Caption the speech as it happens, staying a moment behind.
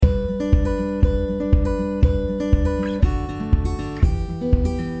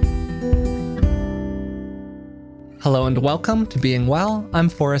Hello and welcome to Being Well. I'm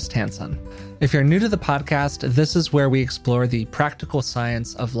Forrest Hansen. If you're new to the podcast, this is where we explore the practical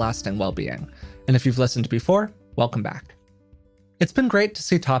science of lasting well-being. And if you've listened before, welcome back. It's been great to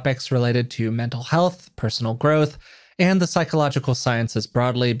see topics related to mental health, personal growth, and the psychological sciences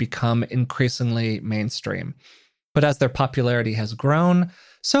broadly become increasingly mainstream. But as their popularity has grown,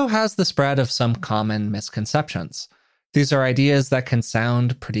 so has the spread of some common misconceptions. These are ideas that can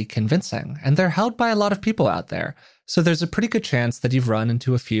sound pretty convincing, and they're held by a lot of people out there, so there's a pretty good chance that you've run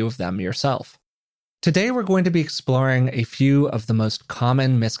into a few of them yourself. Today, we're going to be exploring a few of the most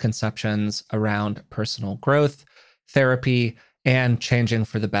common misconceptions around personal growth, therapy, and changing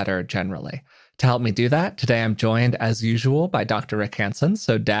for the better generally. To help me do that, today I'm joined, as usual, by Dr. Rick Hansen.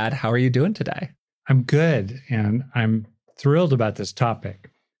 So, Dad, how are you doing today? I'm good, and I'm thrilled about this topic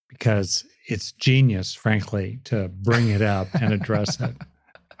because it's genius, frankly, to bring it up and address it.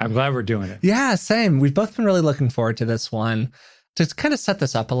 I'm glad we're doing it. Yeah, same. We've both been really looking forward to this one. To kind of set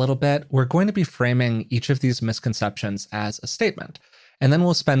this up a little bit, we're going to be framing each of these misconceptions as a statement. And then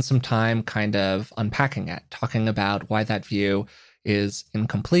we'll spend some time kind of unpacking it, talking about why that view is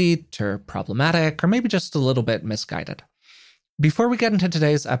incomplete or problematic, or maybe just a little bit misguided. Before we get into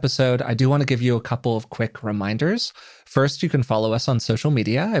today's episode, I do want to give you a couple of quick reminders. First, you can follow us on social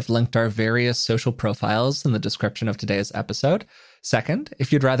media. I've linked our various social profiles in the description of today's episode. Second,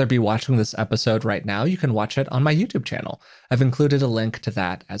 if you'd rather be watching this episode right now, you can watch it on my YouTube channel. I've included a link to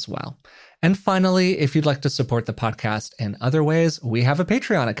that as well. And finally, if you'd like to support the podcast in other ways, we have a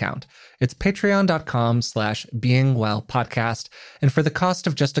Patreon account. It's patreon.com/beingwellpodcast. And for the cost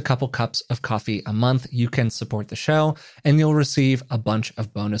of just a couple cups of coffee a month, you can support the show and you'll receive a bunch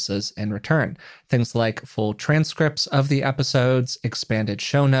of bonuses in return. Things like full transcripts of the episodes, expanded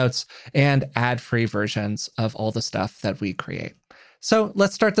show notes, and ad-free versions of all the stuff that we create. So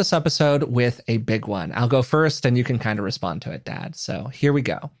let's start this episode with a big one. I'll go first and you can kind of respond to it, Dad. So here we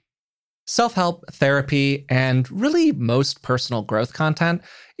go. Self-help, therapy, and really most personal growth content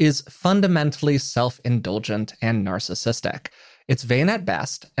is fundamentally self-indulgent and narcissistic. It's vain at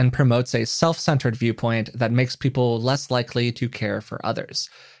best and promotes a self-centered viewpoint that makes people less likely to care for others.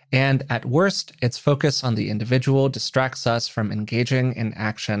 And at worst, its focus on the individual distracts us from engaging in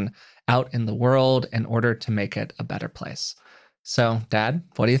action out in the world in order to make it a better place. So, Dad,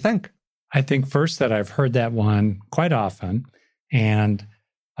 what do you think? I think first that I've heard that one quite often, and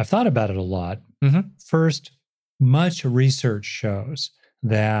I've thought about it a lot. First, much research shows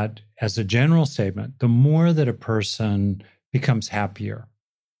that as a general statement, the more that a person becomes happier,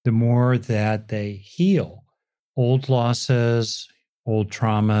 the more that they heal old losses, old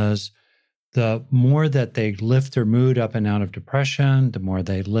traumas, the more that they lift their mood up and out of depression, the more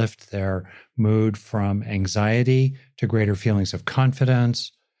they lift their mood from anxiety to greater feelings of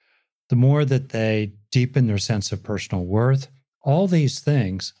confidence, the more that they deepen their sense of personal worth. All these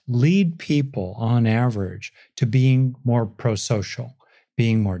things lead people, on average, to being more pro-social,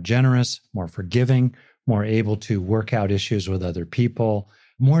 being more generous, more forgiving, more able to work out issues with other people,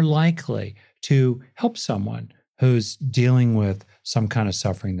 more likely to help someone who's dealing with some kind of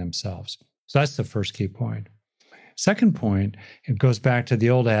suffering themselves. So that's the first key point. Second point, it goes back to the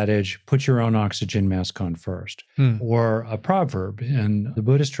old adage, put your own oxygen mask on first, or a proverb in the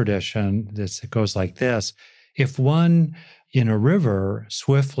Buddhist tradition that goes like this: if one in a river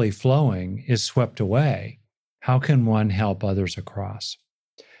swiftly flowing is swept away, how can one help others across?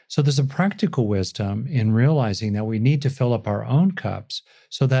 So there's a practical wisdom in realizing that we need to fill up our own cups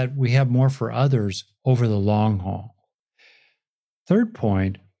so that we have more for others over the long haul. Third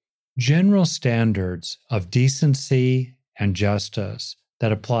point, general standards of decency and justice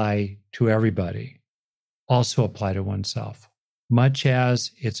that apply to everybody also apply to oneself. Much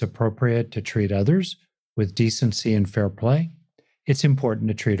as it's appropriate to treat others with decency and fair play, it's important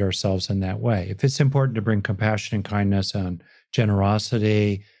to treat ourselves in that way. If it's important to bring compassion and kindness and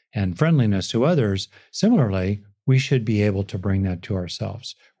generosity and friendliness to others, similarly, we should be able to bring that to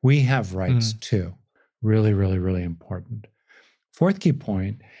ourselves. We have rights too. Really, really, really important. Fourth key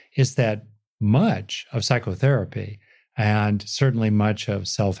point is that much of psychotherapy and certainly much of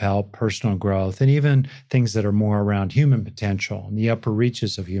self-help, personal growth, and even things that are more around human potential and the upper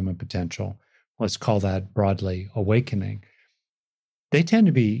reaches of human potential, let's call that broadly awakening, they tend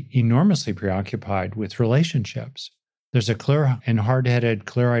to be enormously preoccupied with relationships. There's a clear and hard-headed,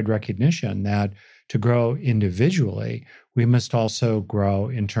 clear-eyed recognition that to grow individually, we must also grow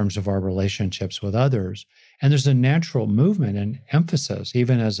in terms of our relationships with others. And there's a natural movement and emphasis,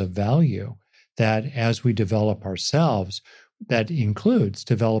 even as a value, that as we develop ourselves, that includes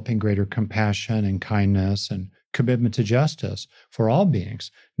developing greater compassion and kindness and commitment to justice for all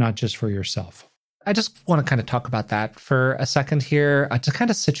beings, not just for yourself. I just want to kind of talk about that for a second here to kind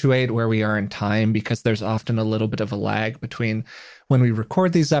of situate where we are in time, because there's often a little bit of a lag between when we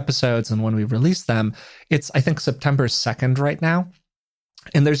record these episodes and when we release them. It's, I think, September 2nd right now.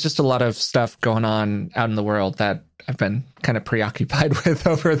 And there's just a lot of stuff going on out in the world that I've been kind of preoccupied with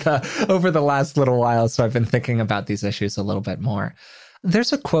over the last little while. So I've been thinking about these issues a little bit more.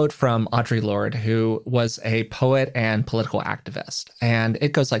 There's a quote from Audre Lorde, who was a poet and political activist. And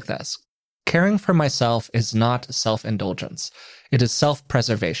it goes like this: "Caring for myself is not self-indulgence. It is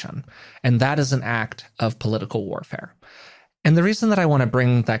self-preservation. And that is an act of political warfare." And the reason that I want to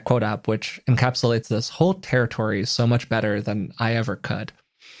bring that quote up, which encapsulates this whole territory so much better than I ever could,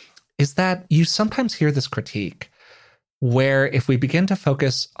 is that you sometimes hear this critique where if we begin to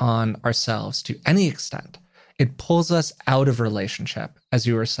focus on ourselves to any extent, it pulls us out of relationship, as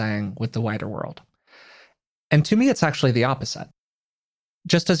you were saying, with the wider world. And to me, it's actually the opposite.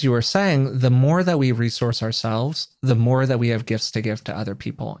 Just as you were saying, the more that we resource ourselves, the more that we have gifts to give to other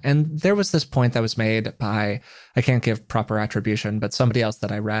people. And there was this point that was made by, I can't give proper attribution, but somebody else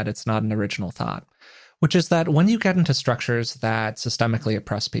that I read, it's not an original thought, which is that when you get into structures that systemically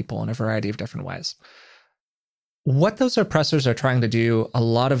oppress people in a variety of different ways, what those oppressors are trying to do a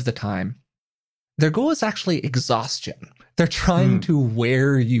lot of the time, their goal is actually exhaustion. They're trying to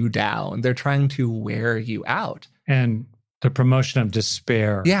wear you down. They're trying to wear you out. And the promotion of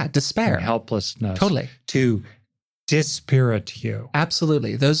despair. Yeah, despair. And helplessness. Totally. To dispirit you.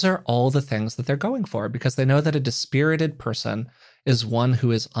 Absolutely. Those are all the things that they're going for, because they know that a dispirited person is one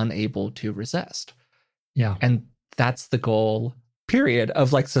who is unable to resist. Yeah. And that's the goal, period,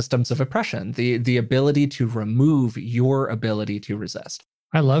 of like systems of oppression, the ability to remove your ability to resist.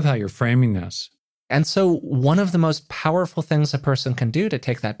 I love how you're framing this. And so one of the most powerful things a person can do to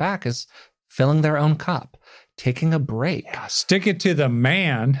take that back is filling their own cup, taking a break. Yeah, stick it to the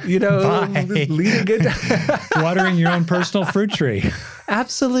man. Leading it. Watering your own personal fruit tree.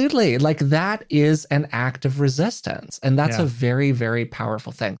 Absolutely. Like that is an act of resistance. And that's a very, very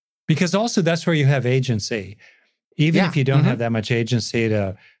powerful thing. Because also that's where you have agency. Even if you don't have that much agency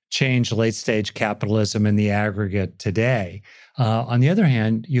to change late stage capitalism in the aggregate today. On the other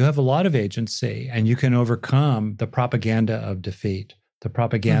hand, you have a lot of agency and you can overcome the propaganda of defeat, the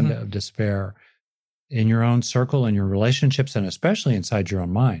propaganda of despair in your own circle, in your relationships, and especially inside your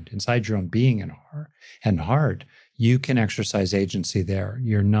own mind, inside your own being and heart. You can exercise agency there.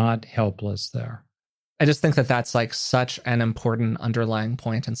 You're not helpless there. I just think that that's like such an important underlying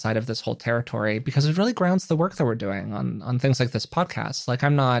point inside of this whole territory, because it really grounds the work that we're doing on things like this podcast. Like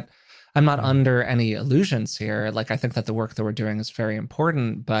I'm not under any illusions here. Like I think that the work that we're doing is very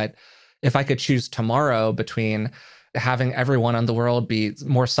important, but if I could choose tomorrow between having everyone in the world be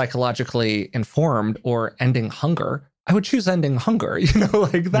more psychologically informed or ending hunger, I would choose ending hunger.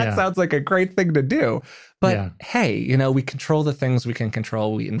 Like that sounds like a great thing to do. But hey, we control the things we can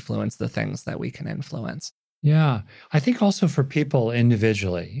control. We influence the things that we can influence. Yeah. I think also for people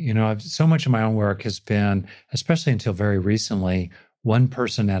individually, so much of my own work has been, especially until very recently, one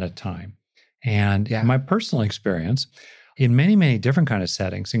person at a time. And my personal experience in many, many different kind of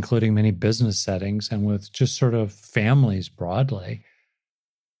settings, including many business settings and with just sort of families broadly,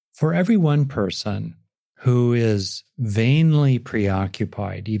 for every one person who is vainly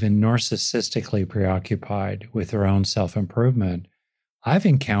preoccupied, even narcissistically preoccupied with their own self-improvement, I've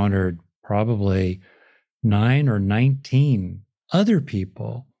encountered probably 9 or 19 other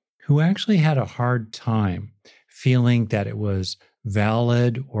people who actually had a hard time feeling that it was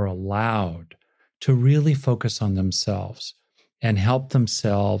valid or allowed to really focus on themselves and help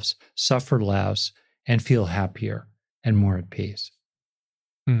themselves suffer less and feel happier and more at peace.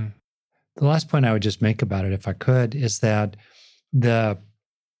 The last point I would just make about it, if I could, is that the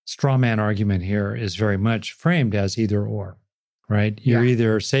straw man argument here is very much framed as either or, right? You're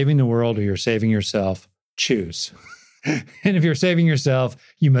either saving the world or you're saving yourself. Choose. And if you're saving yourself,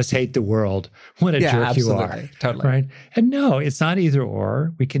 you must hate the world. What a jerk you are. Totally. Right? And no, it's not either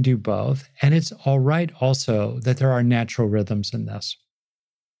or. We can do both. And it's all right also that there are natural rhythms in this.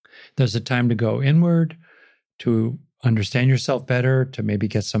 There's a time to go inward, to understand yourself better, to maybe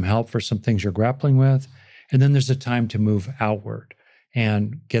get some help for some things you're grappling with. And then there's a time to move outward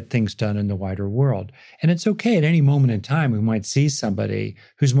and get things done in the wider world. And it's okay at any moment in time, we might see somebody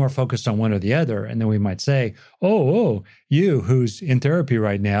who's more focused on one or the other. And then we might say, oh, you who's in therapy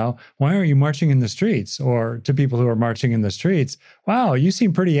right now, why aren't you marching in the streets? Or to people who are marching in the streets, wow, you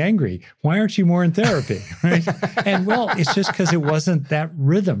seem pretty angry. Why aren't you more in therapy? Right? And well, it's just because it wasn't that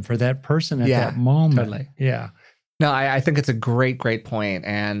rhythm for that person at that moment. Totally. Yeah. No, I think it's a great, great point.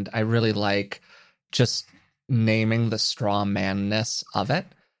 And I really like just naming the straw manness of it,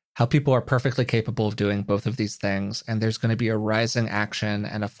 how people are perfectly capable of doing both of these things, and there's going to be a rising action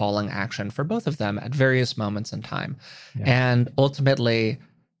and a falling action for both of them at various moments in time. Yeah. And ultimately,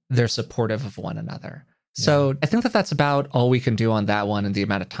 they're supportive of one another. Yeah. So I think that that's about all we can do on that one in the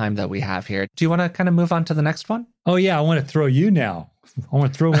amount of time that we have here. Do you want to kind of move on to the next one? Oh, yeah. I want to throw you now. I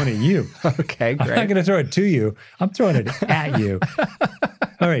want to throw one at you. Okay, great. I'm not going to throw it to you. I'm throwing it at you.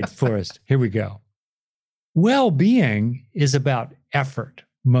 All right, Forrest, here we go. Well-being is about effort,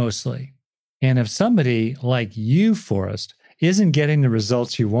 mostly. And if somebody like you, Forrest, isn't getting the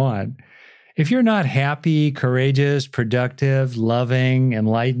results you want, if you're not happy, courageous, productive, loving,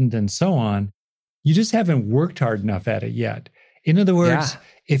 enlightened, and so on, you just haven't worked hard enough at it yet. In other words,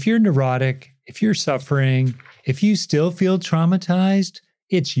 if you're neurotic, if you're suffering, if you still feel traumatized,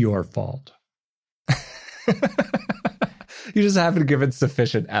 it's your fault. You just haven't given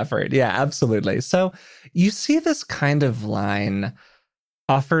sufficient effort. Yeah, absolutely. So you see this kind of line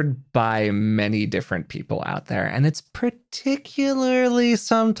offered by many different people out there, and it's particularly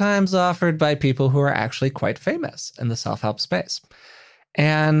sometimes offered by people who are actually quite famous in the self-help space.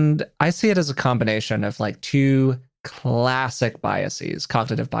 And I see it as a combination of like two classic biases,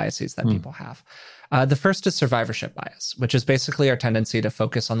 cognitive biases that people have. The first is survivorship bias, which is basically our tendency to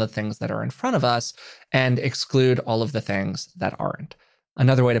focus on the things that are in front of us and exclude all of the things that aren't.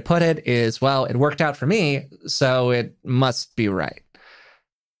 Another way to put it is, well, it worked out for me, so it must be right.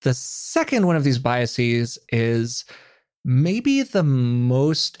 The second one of these biases is maybe the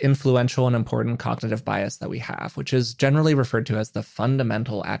most influential and important cognitive bias that we have, which is generally referred to as the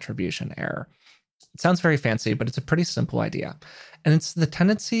fundamental attribution error. It sounds very fancy, but it's a pretty simple idea. And it's the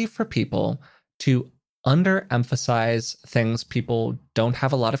tendency for people to underemphasize things people don't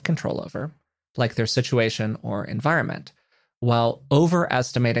have a lot of control over, like their situation or environment, while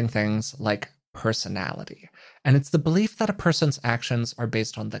overestimating things like personality. And it's the belief that a person's actions are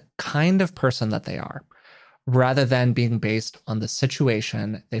based on the kind of person that they are, rather than being based on the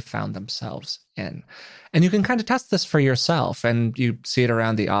situation they found themselves in. And you can kind of test this for yourself, and you see it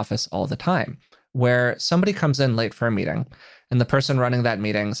around the office all the time, where somebody comes in late for a meeting, and the person running that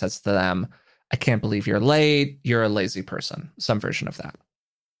meeting says to them, "I can't believe you're late. You're a lazy person," some version of that.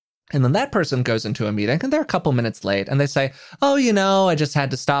 And then that person goes into a meeting and they're a couple minutes late and they say, "Oh, I just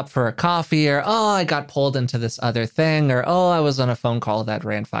had to stop for a coffee," or, "Oh, I got pulled into this other thing," or, "Oh, I was on a phone call that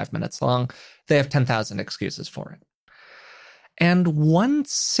ran 5 minutes long." They have 10,000 excuses for it. And one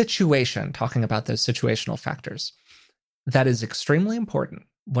situation, talking about those situational factors, that is extremely important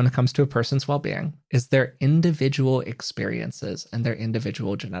when it comes to a person's well-being is their individual experiences and their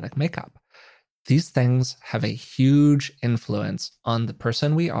individual genetic makeup. These things have a huge influence on the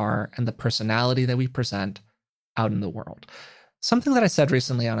person we are and the personality that we present out in the world. Something that I said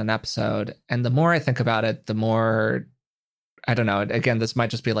recently on an episode, and the more I think about it, the more, I don't know, again, this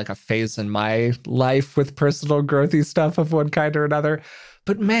might just be like a phase in my life with personal growthy stuff of one kind or another.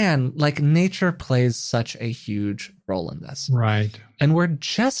 But man, like nature plays such a huge role in this. Right. And we're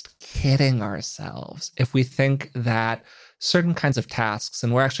just kidding ourselves if we think that certain kinds of tasks,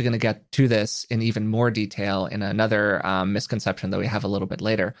 and we're actually going to get to this in even more detail in another misconception that we have a little bit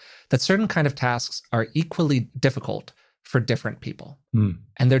later, that certain kind of tasks are equally difficult for different people.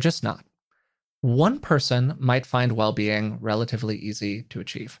 And they're just not. One person might find well-being relatively easy to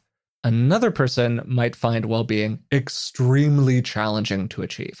achieve. Another person might find well-being extremely challenging to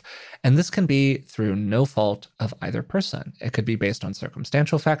achieve. And this can be through no fault of either person. It could be based on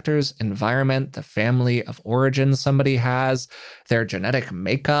circumstantial factors, environment, the family of origin somebody has, their genetic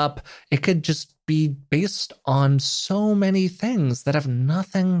makeup. It could just be based on so many things that have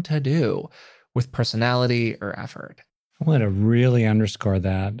nothing to do with personality or effort. I want to really underscore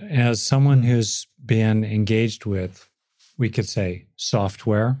that. As someone who's been engaged with, we could say,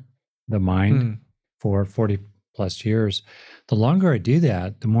 software, the mind, for 40 plus years, the longer I do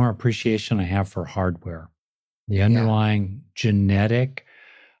that, the more appreciation I have for hardware, the underlying genetic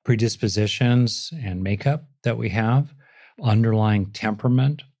predispositions and makeup that we have, underlying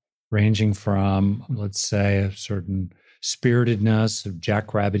temperament, ranging from, let's say, a certain spiritedness,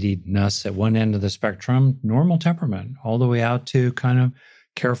 jackrabbitedness at one end of the spectrum, normal temperament, all the way out to kind of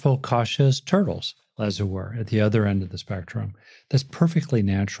careful, cautious turtles, as it were, at the other end of the spectrum. That's perfectly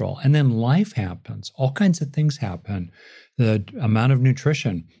natural. And then life happens. All kinds of things happen. The amount of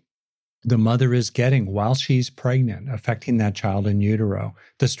nutrition the mother is getting while she's pregnant, affecting that child in utero,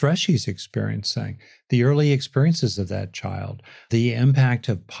 the stress she's experiencing, the early experiences of that child, the impact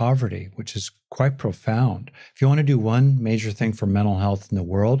of poverty, which is quite profound. If you want to do one major thing for mental health in the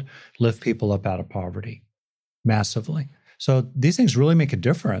world, lift people up out of poverty massively. So these things really make a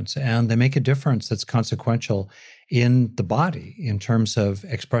difference, and they make a difference that's consequential in the body in terms of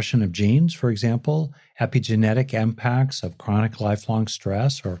expression of genes, for example, epigenetic impacts of chronic lifelong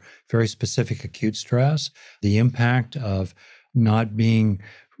stress or very specific acute stress, the impact of not being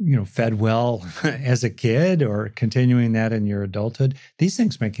fed well as a kid or continuing that in your adulthood. These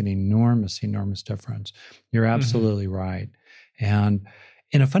things make an enormous, enormous difference. You're absolutely right. And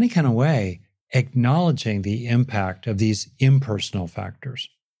in a funny kind of way, acknowledging the impact of these impersonal factors,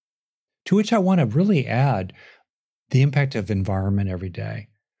 to which I want to really add the impact of environment every day.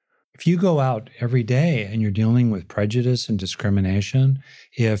 If you go out every day and you're dealing with prejudice and discrimination,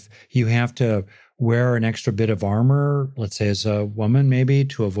 if you have to wear an extra bit of armor, let's say as a woman maybe,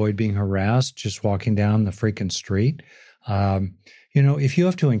 to avoid being harassed just walking down the freaking street, if you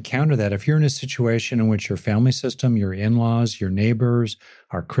have to encounter that, if you're in a situation in which your family system, your in-laws, your neighbors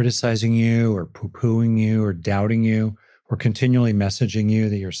are criticizing you or poo-pooing you or doubting you or continually messaging you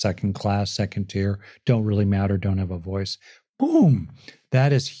that you're second class, second tier, don't really matter, don't have a voice, boom,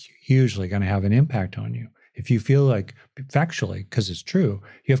 that is hugely going to have an impact on you. If you feel like, factually, because it's true,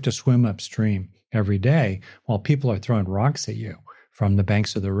 you have to swim upstream every day while people are throwing rocks at you from the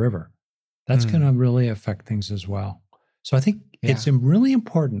banks of the river, that's going to really affect things as well. So I think it's really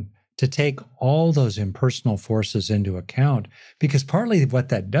important to take all those impersonal forces into account, because partly what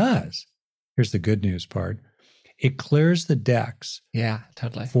that does, here's the good news part, it clears the decks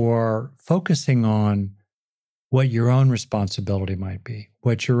for focusing on what your own responsibility might be,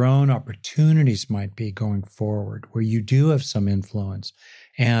 what your own opportunities might be going forward, where you do have some influence.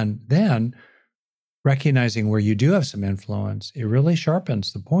 And then recognizing where you do have some influence, it really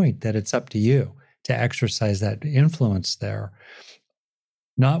sharpens the point that it's up to you to exercise that influence there,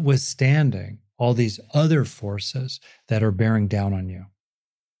 notwithstanding all these other forces that are bearing down on you.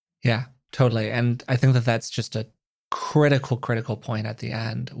 Yeah, totally. And I think that that's just a critical point at the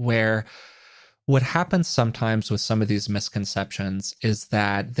end, where what happens sometimes with some of these misconceptions is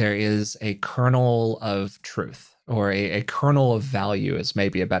that there is a kernel of truth, or a kernel of value is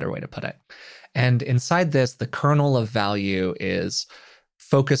maybe a better way to put it. And inside this, the kernel of value is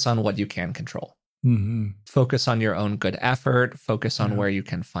focus on what you can control. Focus on your own good effort, focus on where you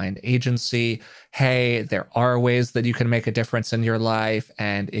can find agency. Hey, there are ways that you can make a difference in your life.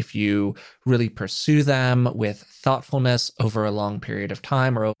 And if you really pursue them with thoughtfulness over a long period of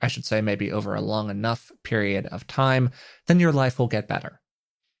time, or I should say maybe over a long enough period of time, then your life will get better.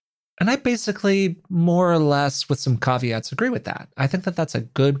 And I basically, more or less with some caveats, agree with that. I think that that's a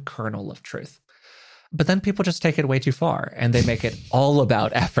good kernel of truth. But then people just take it way too far, and they make it all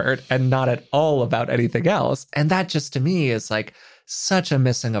about effort and not at all about anything else. And that just, to me, is like such a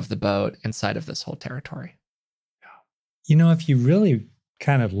missing of the boat inside of this whole territory. If you really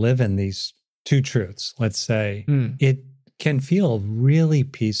kind of live in these two truths, let's say, it can feel really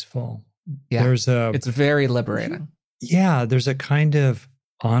peaceful. Yeah, it's very liberating. Yeah, there's a kind of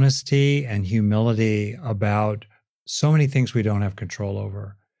honesty and humility about so many things we don't have control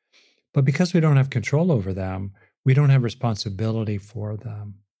over. But because we don't have control over them, we don't have responsibility for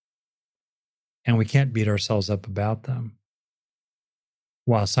them. And we can't beat ourselves up about them.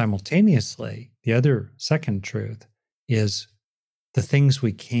 While simultaneously, the other second truth is the things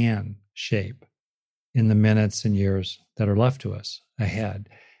we can shape in the minutes and years that are left to us ahead.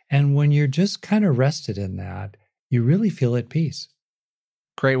 And when you're just kind of rested in that, you really feel at peace.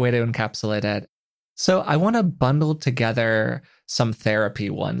 Great way to encapsulate it. So I want to bundle together some therapy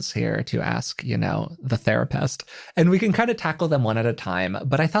ones here to ask, the therapist. And we can kind of tackle them one at a time,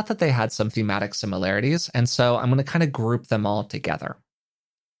 but I thought that they had some thematic similarities. And so I'm going to kind of group them all together.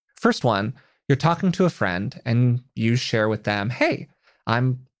 First one, you're talking to a friend and you share with them, hey,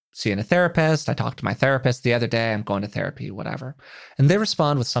 I'm seeing a therapist. I talked to my therapist the other day. I'm going to therapy, whatever. And they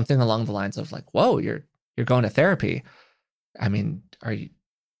respond with something along the lines of like, whoa, you're going to therapy. I mean,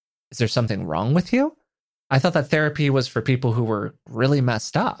 is there something wrong with you? I thought that therapy was for people who were really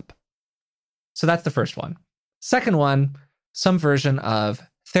messed up. So that's the first one. Second one, some version of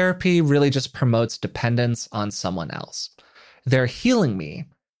therapy really just promotes dependence on someone else. They're healing me,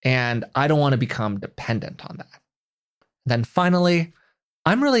 and I don't want to become dependent on that. Then finally,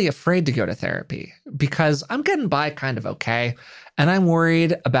 I'm really afraid to go to therapy because I'm getting by kind of okay. And I'm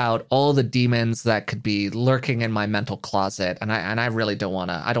worried about all the demons that could be lurking in my mental closet. And I really don't want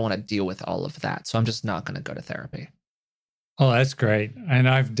to deal with all of that. So I'm just not going to go to therapy. Oh, that's great. And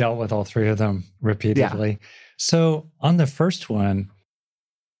I've dealt with all three of them repeatedly. Yeah. So on the first one,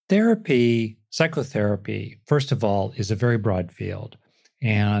 therapy, psychotherapy, first of all, is a very broad field.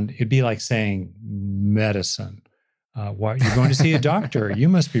 And it'd be like saying medicine. You're going to see a doctor. You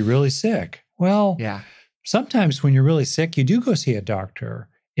must be really sick. Well, yeah. sometimes when you're really sick, you do go see a doctor.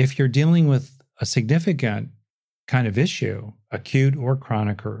 If you're dealing with a significant kind of issue, acute or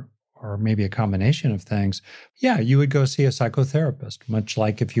chronic, or maybe a combination of things, yeah, you would go see a psychotherapist, much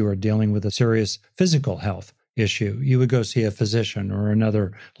like if you were dealing with a serious physical health issue, you would go see a physician or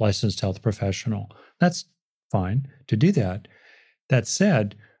another licensed health professional. That's fine to do that. That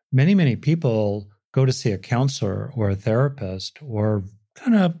said, many people go to see a counselor or a therapist or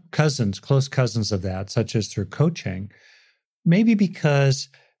kind of cousins, close cousins of that, such as through coaching, maybe because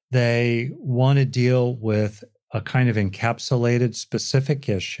they want to deal with a kind of encapsulated specific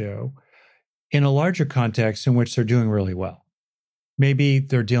issue in a larger context in which they're doing really well. Maybe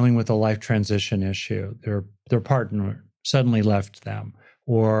they're dealing with a life transition issue. Their partner suddenly left them,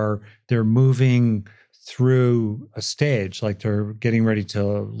 or they're moving through a stage, like they're getting ready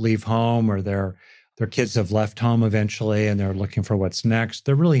to leave home, or their kids have left home eventually and they're looking for what's next.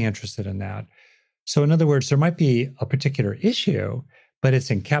 They're really interested in that. So in other words, there might be a particular issue, but it's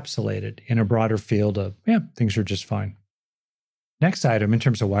encapsulated in a broader field of, yeah, things are just fine. Next item, in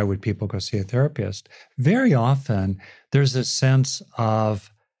terms of why would people go see a therapist, very often there's a sense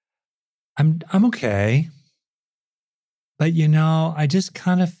of, I'm okay, but I just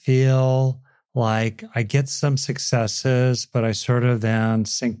kind of feel like I get some successes, but I sort of then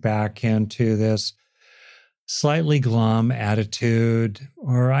sink back into this slightly glum attitude,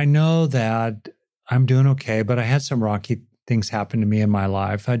 or I know that I'm doing okay, but I had some rocky things happen to me in my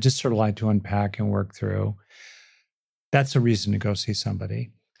life. I just sort of like to unpack and work through. That's a reason to go see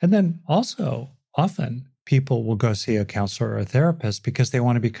somebody. And then also, often people will go see a counselor or a therapist because they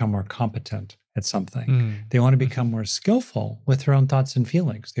want to become more competent at something. They want to become more skillful with their own thoughts and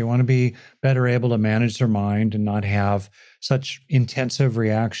feelings. They want to be better able to manage their mind and not have such intensive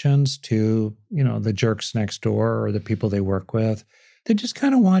reactions to, the jerks next door or the people they work with. They just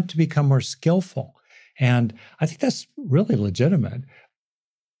kind of want to become more skillful. And I think that's really legitimate.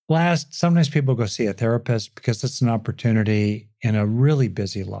 Last, sometimes people go see a therapist because it's an opportunity in a really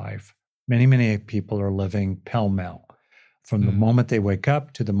busy life. Many people are living pell-mell from the moment they wake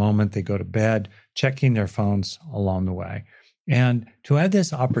up to the moment they go to bed, checking their phones along the way. And to have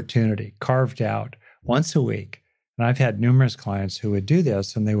this opportunity carved out once a week, and I've had numerous clients who would do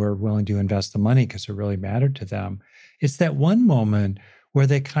this and they were willing to invest the money because it really mattered to them. It's that one moment where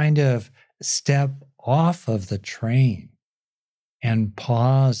they kind of step off of the train and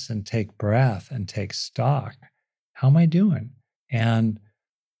pause and take breath and take stock. How am I doing? And,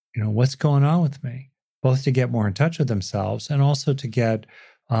 what's going on with me? Both to get more in touch with themselves and also to get,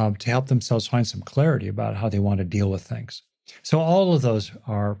 to help themselves find some clarity about how they want to deal with things. So all of those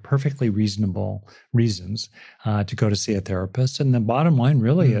are perfectly reasonable reasons to go to see a therapist. And the bottom line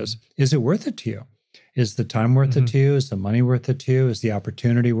really is it worth it to you? Is the time worth it to you? Is the money worth it to you? Is the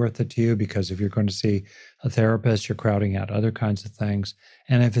opportunity worth it to you? Because if you're going to see a therapist, you're crowding out other kinds of things.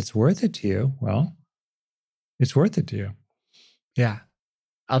 And if it's worth it to you, well, it's worth it to you. Yeah.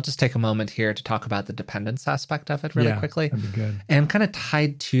 I'll just take a moment here to talk about the dependence aspect of it really quickly. That'd be good. And kind of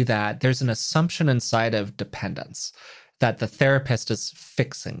tied to that, there's an assumption inside of dependence that the therapist is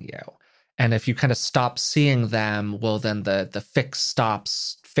fixing you. And if you kind of stop seeing them, well, then the fix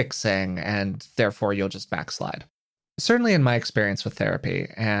stops fixing, and therefore you'll just backslide. Certainly in my experience with therapy,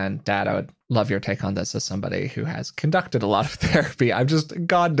 and Dad, I would love your take on this as somebody who has conducted a lot of therapy, I've just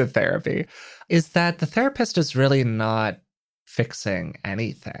gone to therapy, is that the therapist is really not fixing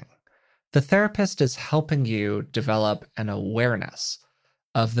anything. The therapist is helping you develop an awareness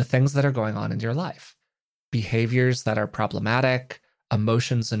of the things that are going on in your life, behaviors that are problematic,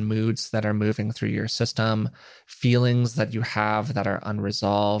 emotions and moods that are moving through your system, feelings that you have that are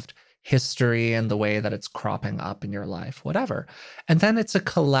unresolved, history and the way that it's cropping up in your life, whatever. And then it's a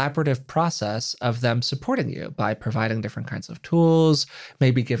collaborative process of them supporting you by providing different kinds of tools,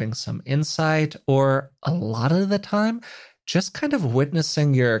 maybe giving some insight, or a lot of the time, just kind of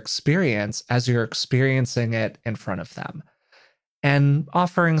witnessing your experience as you're experiencing it in front of them and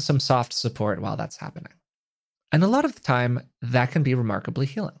offering some soft support while that's happening. And a lot of the time, that can be remarkably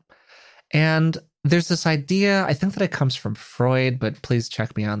healing. And there's this idea, I think that it comes from Freud, but please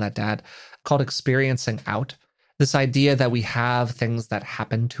check me on that, Dad, called experiencing out. This idea that we have things that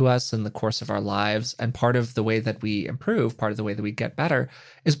happen to us in the course of our lives, and part of the way that we improve, part of the way that we get better,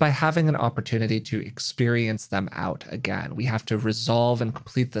 is by having an opportunity to experience them out again. We have to resolve and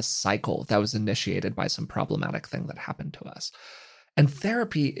complete this cycle that was initiated by some problematic thing that happened to us. And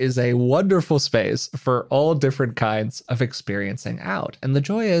therapy is a wonderful space for all different kinds of experiencing out. And the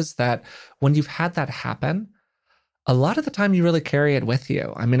joy is that when you've had that happen, a lot of the time you really carry it with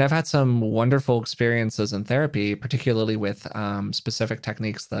you. I mean, I've had some wonderful experiences in therapy, particularly with specific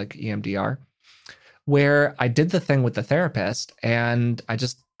techniques like EMDR, where I did the thing with the therapist and I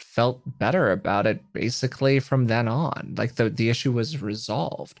just felt better about it basically from then on. Like the issue was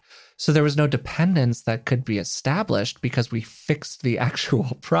resolved. So there was no dependence that could be established because we fixed the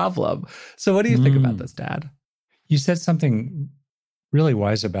actual problem. So what do you think about this, Dad? You said something really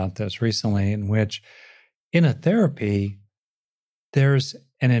wise about this recently, in which in a therapy, there's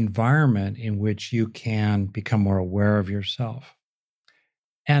an environment in which you can become more aware of yourself.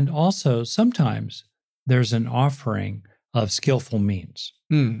 And also, sometimes there's an offering of skillful means,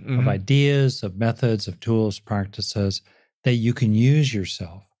 of ideas, of methods, of tools, practices that you can use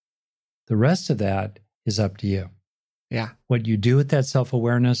yourself. The rest of that is up to you. Yeah. What you do with that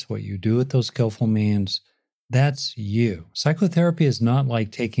self-awareness, what you do with those skillful means, that's you. Psychotherapy is not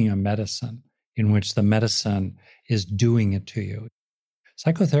like taking a medicine in which the medicine is doing it to you.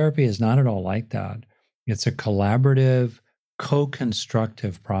 Psychotherapy is not at all like that. It's a collaborative,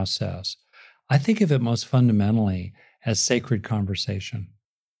 co-constructive process. I think of it most fundamentally as sacred conversation.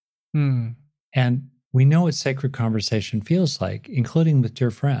 And we know what sacred conversation feels like, including with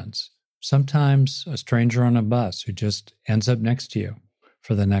dear friends. Sometimes a stranger on a bus who just ends up next to you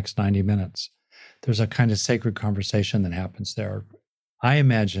for the next 90 minutes. There's a kind of sacred conversation that happens there. I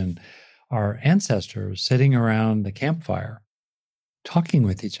imagine our ancestors sitting around the campfire, talking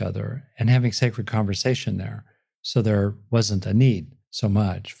with each other and having sacred conversation there. So there wasn't a need so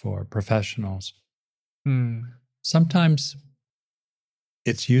much for professionals. Sometimes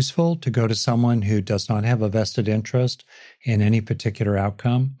it's useful to go to someone who does not have a vested interest in any particular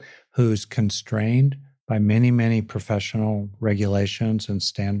outcome, who's constrained by many, many professional regulations and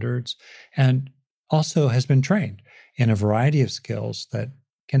standards, and also has been trained in a variety of skills that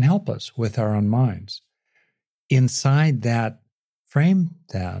can help us with our own minds. Inside that frame,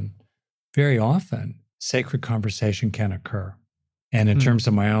 then, very often, sacred conversation can occur. And in terms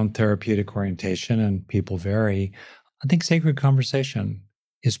of my own therapeutic orientation, and people vary, I think sacred conversation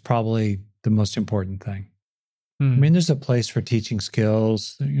is probably the most important thing. I mean, there's a place for teaching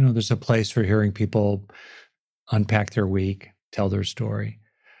skills. There's a place for hearing people unpack their week, tell their story.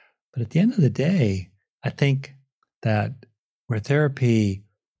 But at the end of the day, I think that where therapy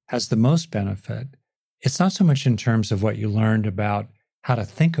has the most benefit, it's not so much in terms of what you learned about how to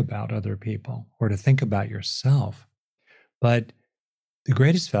think about other people or to think about yourself, but the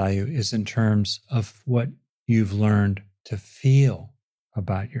greatest value is in terms of what you've learned to feel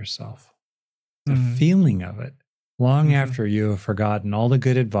about yourself, the feeling of it, long after you have forgotten all the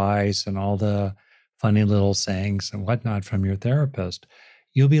good advice and all the funny little sayings and whatnot from your therapist.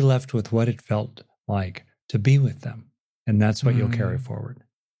 You'll be left with what it felt like to be with them. And that's what you'll carry forward.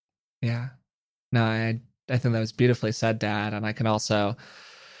 Yeah. No, I think that was beautifully said, Dad. And I can also,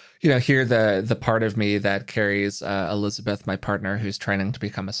 hear the part of me that carries Elizabeth, my partner, who's training to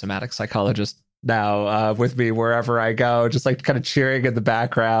become a somatic psychologist now, with me wherever I go, just like kind of cheering in the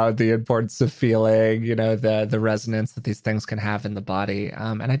background, the importance of feeling, the resonance that these things can have in the body.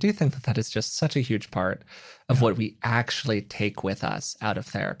 And I do think that is just such a huge part of what we actually take with us out of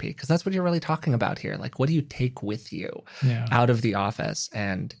therapy, because that's what you're really talking about here. Like, what do you take with you out of the office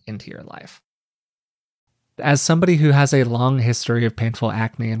and into your life? As somebody who has a long history of painful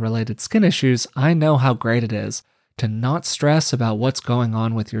acne and related skin issues, I know how great it is to not stress about what's going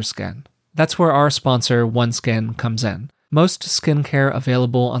on with your skin. That's where our sponsor, OneSkin, comes in. Most skincare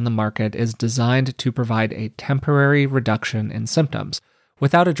available on the market is designed to provide a temporary reduction in symptoms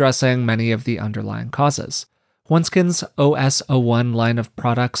without addressing many of the underlying causes. OneSkin's OS01 line of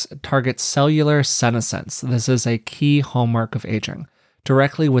products targets cellular senescence. This is a key hallmark of aging,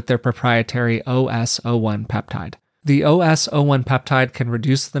 directly with their proprietary OS01 peptide. The OS01 peptide can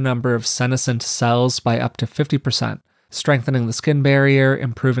reduce the number of senescent cells by up to 50%, strengthening the skin barrier,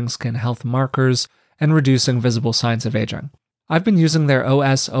 improving skin health markers, and reducing visible signs of aging. I've been using their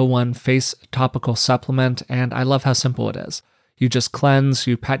OS01 face topical supplement, and I love how simple it is. You just cleanse,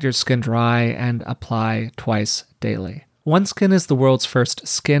 you pat your skin dry, and apply twice daily. OneSkin is the world's first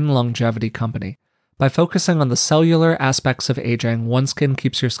skin longevity company. By focusing on the cellular aspects of aging, OneSkin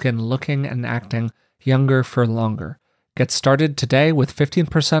keeps your skin looking and acting younger for longer. Get started today with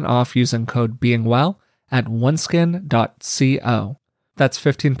 15% off using code BEINGWELL at oneskin.co. That's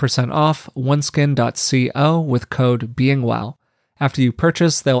 15% off oneskin.co with code BEINGWELL. After you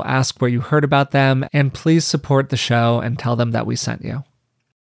purchase, they'll ask where you heard about them, and please support the show and tell them that we sent you.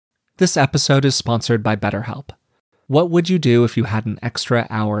 This episode is sponsored by BetterHelp. What would you do if you had an extra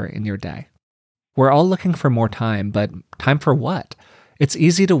hour in your day? We're all looking for more time, but time for what? It's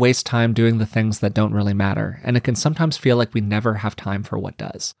easy to waste time doing the things that don't really matter, and it can sometimes feel like we never have time for what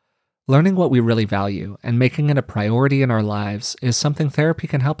does. Learning what we really value and making it a priority in our lives is something therapy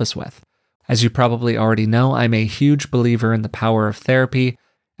can help us with. As you probably already know, I'm a huge believer in the power of therapy,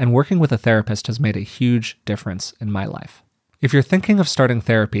 and working with a therapist has made a huge difference in my life. If you're thinking of starting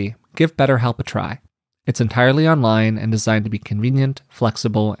therapy, give BetterHelp a try. It's entirely online and designed to be convenient,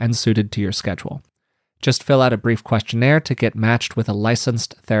 flexible, and suited to your schedule. Just fill out a brief questionnaire to get matched with a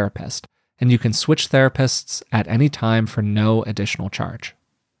licensed therapist, and you can switch therapists at any time for no additional charge.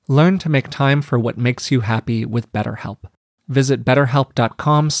 Learn to make time for what makes you happy with BetterHelp. Visit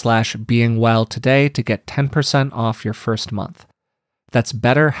betterhelp.com/beingwell today to get 10% off your first month. That's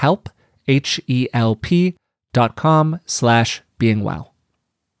BetterHelp, HELP.com/beingwell.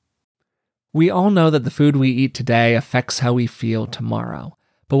 We all know that the food we eat today affects how we feel tomorrow.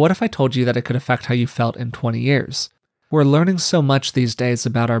 But what if I told you that it could affect how you felt in 20 years? We're learning so much these days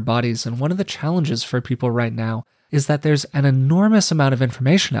about our bodies, and one of the challenges for people right now is that there's an enormous amount of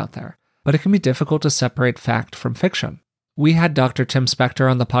information out there, but it can be difficult to separate fact from fiction. We had Dr. Tim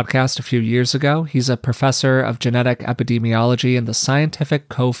Spector on the podcast a few years ago. He's a professor of genetic epidemiology and the scientific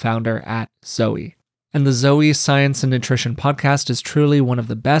co-founder at Zoe. And the Zoe Science and Nutrition podcast is truly one of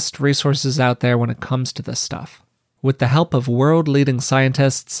the best resources out there when it comes to this stuff. With the help of world-leading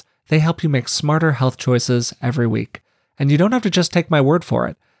scientists, they help you make smarter health choices every week. And you don't have to just take my word for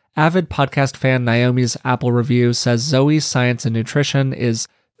it. Avid podcast fan Naomi's Apple review says Zoe Science and Nutrition is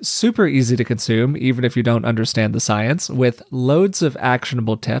super easy to consume, even if you don't understand the science, with loads of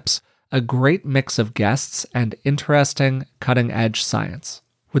actionable tips, a great mix of guests, and interesting, cutting-edge science.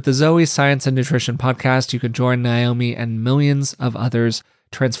 With the Zoe Science and Nutrition podcast, you can join Naomi and millions of others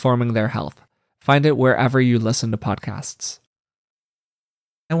transforming their health. Find it wherever you listen to podcasts.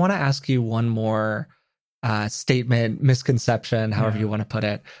 I want to ask you one more statement, misconception, however you want to put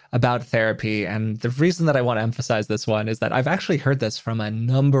it, about therapy. And the reason that I want to emphasize this one is that I've actually heard this from a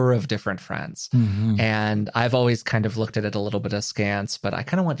number of different friends. And I've always kind of looked at it a little bit askance, but I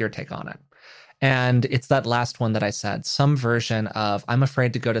kind of want your take on it. And it's that last one that I said, some version of, I'm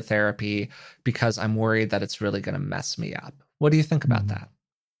afraid to go to therapy because I'm worried that it's really going to mess me up. What do you think about that?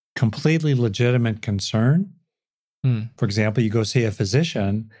 Completely legitimate concern. For example, you go see a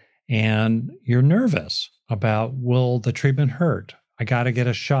physician and you're nervous about, will the treatment hurt? I got to get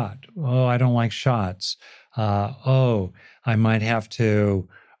a shot. Oh, I don't like shots. I might have to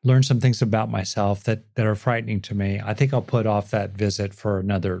learn some things about myself that are frightening to me. I think I'll put off that visit for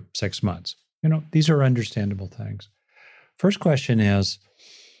another 6 months. These are understandable things. First question is,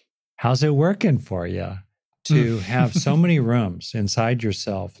 how's it working for you to have so many rooms inside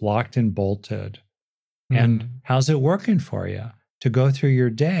yourself locked and bolted? And how's it working for you to go through your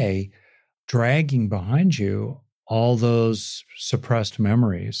day dragging behind you all those suppressed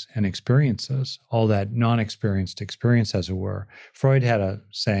memories and experiences, all that non-experienced experience, as it were? Freud had a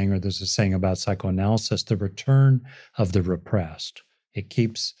saying, or there's a saying about psychoanalysis, the return of the repressed. It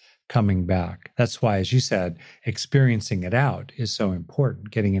keeps coming back. That's why, as you said, experiencing it out is so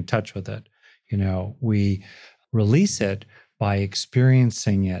important, getting in touch with it. We release it by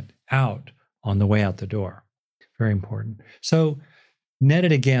experiencing it out on the way out the door. Very important. So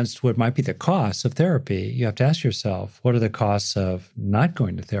netted against what might be the costs of therapy, you have to ask yourself, what are the costs of not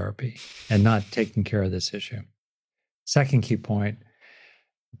going to therapy and not taking care of this issue? Second key point,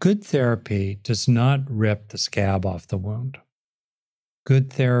 good therapy does not rip the scab off the wound.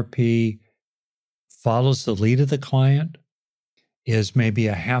 Good therapy follows the lead of the client, is maybe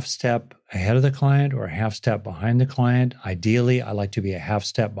a half step ahead of the client or a half step behind the client. Ideally, I like to be a half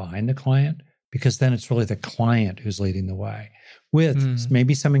step behind the client, because then it's really the client who's leading the way, with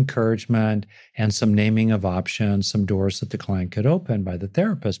maybe some encouragement and some naming of options, some doors that the client could open by the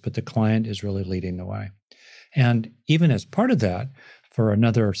therapist, but the client is really leading the way. And even as part of that, for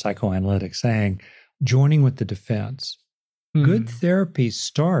another psychoanalytic saying, joining with the defense. Good therapy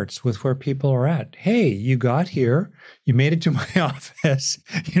starts with where people are at. Hey, you got here. You made it to my office.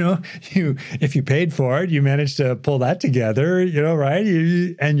 If you paid for it, you managed to pull that together, right?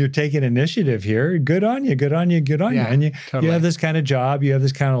 And you're taking initiative here. Good on you, good on you, good on you. And you have this kind of job. You have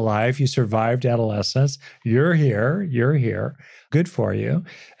this kind of life. You survived adolescence. You're here. Good for you.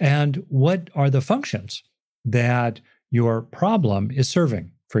 And what are the functions that your problem is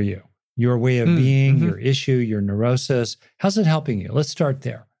serving for you? Your way of being, your issue, your neurosis, how's it helping you? Let's start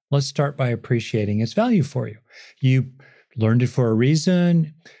there. Let's start by appreciating its value for you. You learned it for a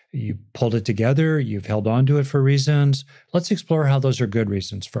reason. You pulled it together. You've held on to it for reasons. Let's explore how those are good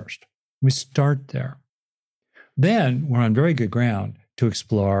reasons first. We start there. Then we're on very good ground to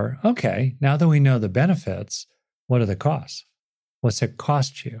explore, okay, now that we know the benefits, what are the costs? What's it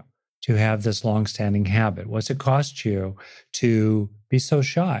cost you to have this longstanding habit? What's it cost you to be so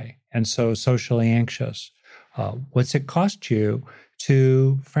shy and so socially anxious? What's it cost you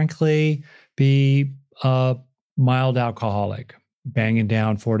to, frankly, be a mild alcoholic, banging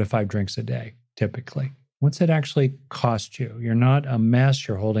down 4 to 5 drinks a day, typically? What's it actually cost you? You're not a mess,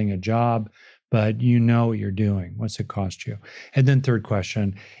 you're holding a job, but you know what you're doing. What's it cost you? And then third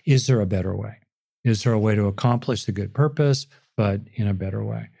question, is there a better way? Is there a way to accomplish the good purpose, but in a better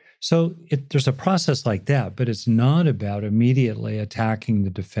way? So there's a process like that, but it's not about immediately attacking the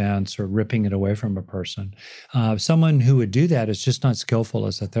defense or ripping it away from a person. Someone who would do that is just not skillful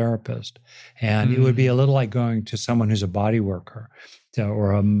as a therapist. And it would be a little like going to someone who's a body worker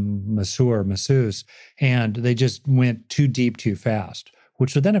or a masseur, masseuse, and they just went too deep too fast,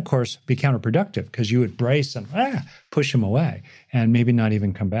 which would then, of course, be counterproductive because you would brace and push them away and maybe not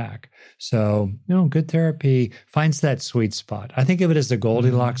even come back. So, good therapy finds that sweet spot. I think of it as the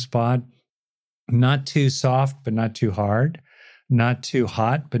Goldilocks spot, not too soft, but not too hard, not too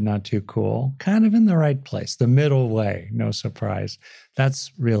hot, but not too cool, kind of in the right place, the middle way, no surprise.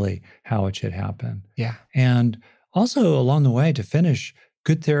 That's really how it should happen. Yeah. And also along the way, to finish,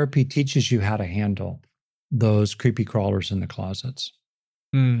 good therapy teaches you how to handle those creepy crawlers in the closets.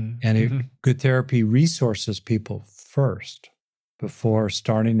 And good therapy resources people first before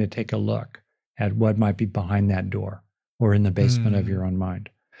starting to take a look at what might be behind that door or in the basement of your own mind.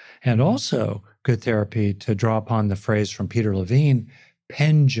 And also good therapy, to draw upon the phrase from Peter Levine,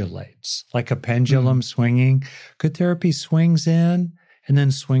 pendulates, like a pendulum swinging. Good therapy swings in and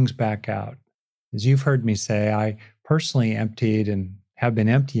then swings back out. As you've heard me say, I personally emptied and have been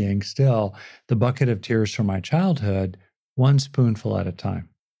emptying still the bucket of tears from my childhood, one spoonful at a time.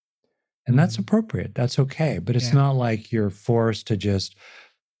 And that's appropriate. That's okay. But it's not like you're forced to just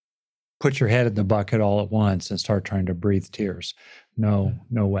put your head in the bucket all at once and start trying to breathe tears. No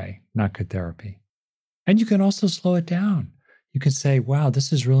way. Not good therapy. And you can also slow it down. You can say, wow,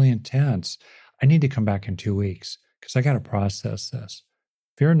 this is really intense. I need to come back in 2 weeks because I got to process this.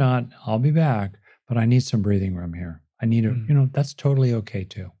 Fear not, I'll be back, but I need some breathing room here. I need to, that's totally okay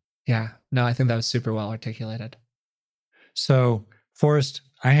too. Yeah. No, I think that was super well articulated. So, Forrest,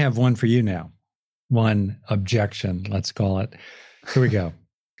 I have one for you now. One objection, let's call it. Here we go.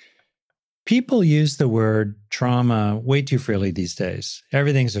 People use the word trauma way too freely these days.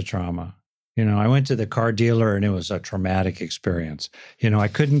 Everything's a trauma. I went to the car dealer and it was a traumatic experience. I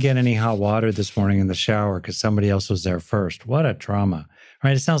couldn't get any hot water this morning in the shower because somebody else was there first. What a trauma,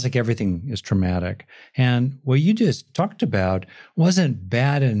 right? It sounds like everything is traumatic. And what you just talked about wasn't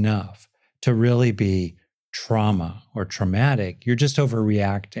bad enough to really be trauma or traumatic. You're just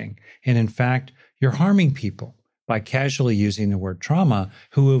overreacting. And in fact, you're harming people by casually using the word trauma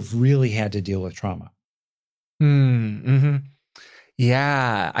who have really had to deal with trauma.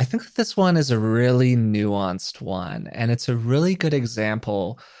 Yeah, I think that this one is a really nuanced one. And it's a really good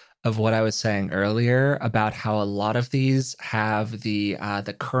example of what I was saying earlier about how a lot of these have the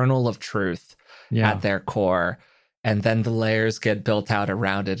kernel of truth at their core. And then the layers get built out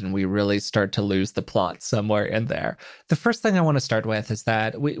around it, and we really start to lose the plot somewhere in there. The first thing I want to start with is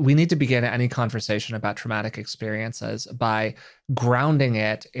that we need to begin any conversation about traumatic experiences by grounding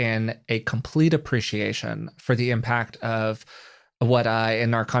it in a complete appreciation for the impact of what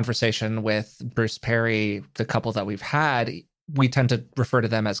in our conversation with Bruce Perry, the couple that we've had, we tend to refer to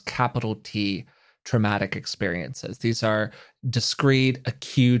them as capital T traumatic experiences. These are discrete,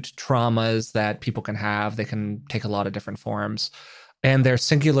 acute traumas that people can have. They can take a lot of different forms. And they're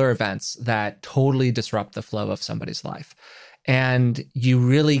singular events that totally disrupt the flow of somebody's life. And you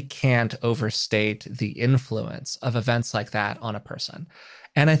really can't overstate the influence of events like that on a person.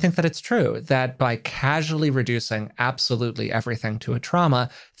 And I think that it's true that by casually reducing absolutely everything to a trauma,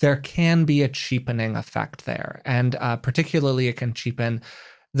 there can be a cheapening effect there. And particularly it can cheapen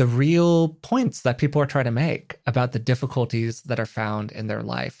the real points that people are trying to make about the difficulties that are found in their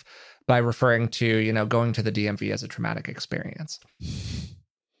life by referring to, going to the DMV as a traumatic experience.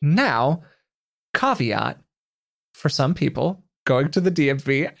 Now, caveat, for some people, going to the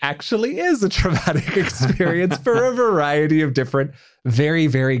DMV actually is a traumatic experience for a variety of different, very,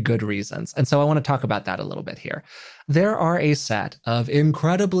 very good reasons. And so I want to talk about that a little bit here. There are a set of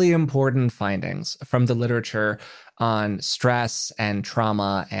incredibly important findings from the literature on stress and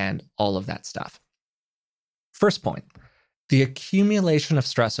trauma and all of that stuff. First point, the accumulation of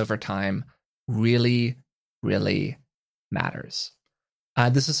stress over time really, really matters.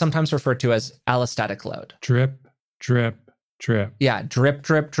 This is sometimes referred to as allostatic load. Drip, drip, drip. Yeah, drip,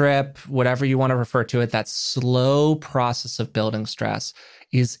 drip, drip, whatever you want to refer to it. That slow process of building stress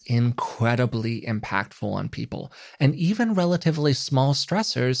is incredibly impactful on people. And even relatively small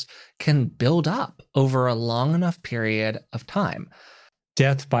stressors can build up over a long enough period of time.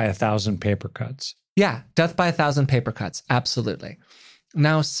 Death by 1,000 paper cuts. Yeah, death by 1,000 paper cuts. Absolutely.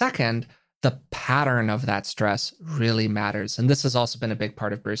 Now, second, the pattern of that stress really matters. And this has also been a big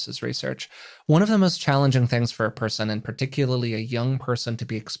part of Bruce's research. One of the most challenging things for a person, and particularly a young person, to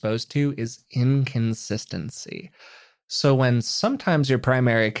be exposed to is inconsistency. So when sometimes your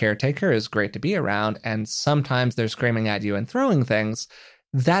primary caretaker is great to be around, and sometimes they're screaming at you and throwing things,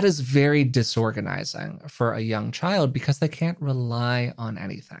 that is very disorganizing for a young child because they can't rely on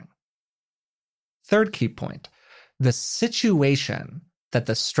anything. Third key point, the situation that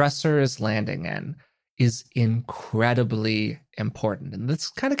the stressor is landing in is incredibly important. And this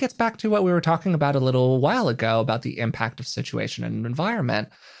kind of gets back to what we were talking about a little while ago about the impact of situation and environment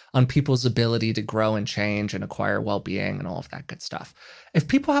on people's ability to grow and change and acquire well-being and all of that good stuff. If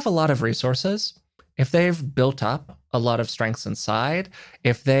people have a lot of resources, if they've built up a lot of strengths inside,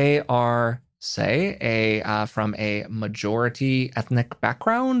 if they are, say, from a majority ethnic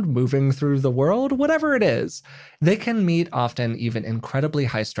background, moving through the world, whatever it is, they can meet often even incredibly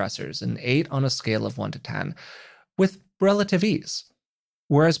high stressors, an 8 on a scale of 1 to 10, with relative ease.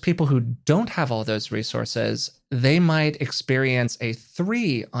 Whereas people who don't have all those resources, they might experience a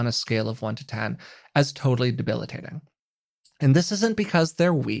 3 on a scale of 1 to 10 as totally debilitating. And this isn't because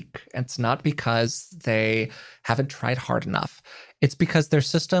they're weak. It's not because they haven't tried hard enough. It's because their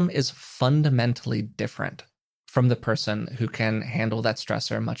system is fundamentally different from the person who can handle that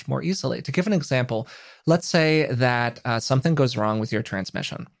stressor much more easily. To give an example, let's say that something goes wrong with your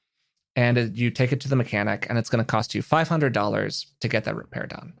transmission and you take it to the mechanic and it's going to cost you $500 to get that repair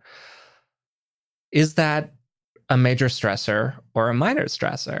done. Is that a major stressor or a minor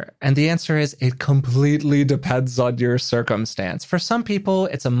stressor? And the answer is it completely depends on your circumstance. For some people,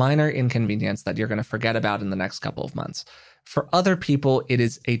 it's a minor inconvenience that you're going to forget about in the next couple of months. For other people, it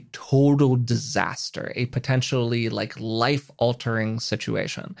is a total disaster, a potentially like life-altering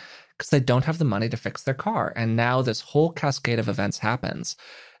situation because they don't have the money to fix their car. And now this whole cascade of events happens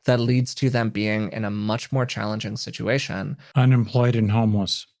that leads to them being in a much more challenging situation. Unemployed and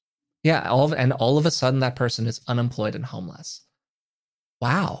homeless. Yeah, all of a sudden that person is unemployed and homeless.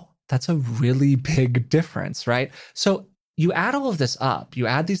 Wow, that's a really big difference, right? So you add all of this up, you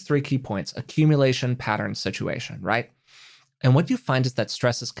add these 3 key points, accumulation, pattern, situation, right? And what you find is that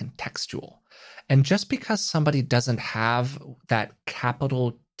stress is contextual. And just because somebody doesn't have that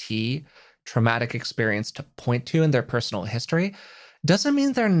capital T traumatic experience to point to in their personal history doesn't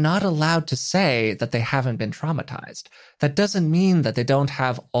mean they're not allowed to say that they haven't been traumatized. That doesn't mean that they don't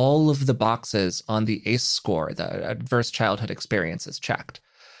have all of the boxes on the ACE score, the adverse childhood experiences, checked.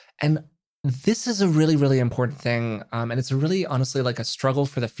 And this is a really, really important thing. And it's really, honestly, like a struggle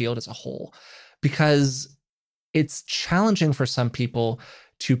for the field as a whole, because it's challenging for some people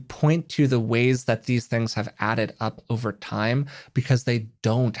to point to the ways that these things have added up over time because they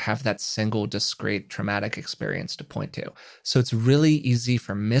don't have that single discrete traumatic experience to point to. So it's really easy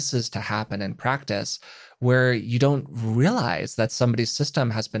for misses to happen in practice where you don't realize that somebody's system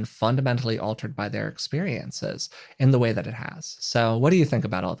has been fundamentally altered by their experiences in the way that it has. So what do you think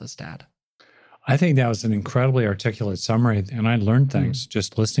about all this, Dad? I think that was an incredibly articulate summary, and I learned things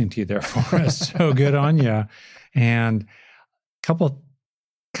just listening to you there, Forrest. So good on you. And a couple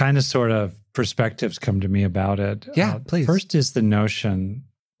kind of sort of perspectives come to me about it. Yeah, please. First is the notion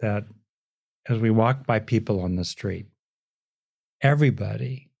that as we walk by people on the street,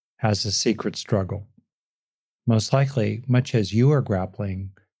 everybody has a secret struggle. Most likely, much as you are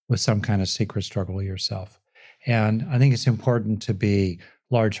grappling with some kind of secret struggle yourself. And I think it's important to be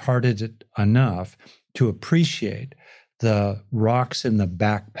large-hearted enough to appreciate the rocks in the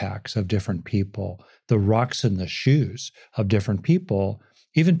backpacks of different people, the rocks in the shoes of different people,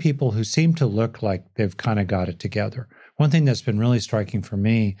 even people who seem to look like they've kind of got it together. One thing that's been really striking for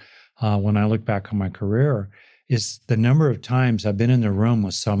me when I look back on my career is the number of times I've been in the room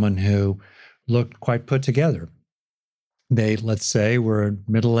with someone who looked quite put together. They, let's say, were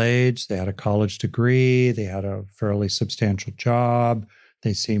middle-aged, they had a college degree, they had a fairly substantial job,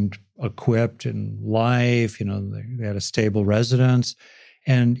 they seemed equipped in life, they had a stable residence.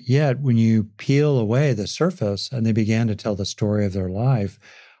 And yet, when you peel away the surface and they began to tell the story of their life,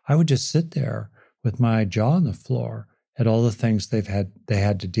 I would just sit there with my jaw on the floor at all the things they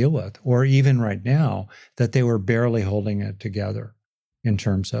had to deal with, or even right now, that they were barely holding it together in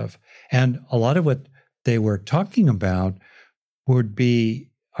terms of. And a lot of what they were talking about would be,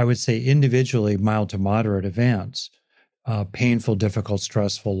 I would say, individually mild to moderate events, painful, difficult,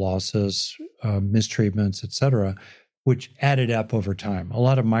 stressful losses, mistreatments, et cetera, which added up over time. A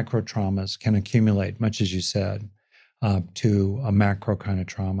lot of micro traumas can accumulate, much as you said, to a macro kind of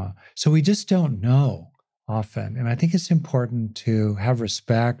trauma. So we just don't know often. And I think it's important to have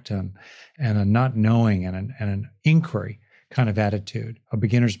respect and a not knowing and an inquiry kind of attitude, a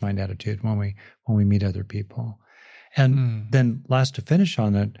beginner's mind attitude when we meet other people. And then last to finish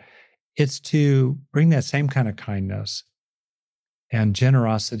on it, it's to bring that same kind of kindness and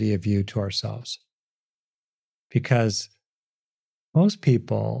generosity of view to ourselves. Because most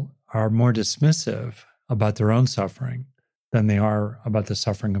people are more dismissive about their own suffering than they are about the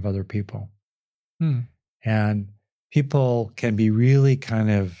suffering of other people. And people can be really kind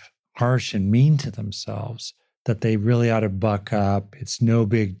of harsh and mean to themselves, that they really ought to buck up. It's no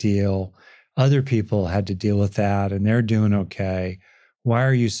big deal. Other people had to deal with that and they're doing okay. Why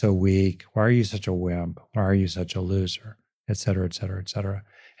are you so weak? Why are you such a wimp? Why are you such a loser? Et cetera, et cetera, et cetera.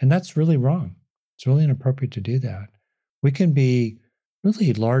 And that's really wrong. It's really inappropriate to do that. We can be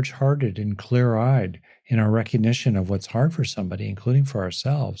really large-hearted and clear-eyed in our recognition of what's hard for somebody, including for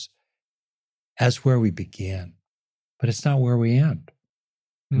ourselves, as where we begin. But it's not where we end.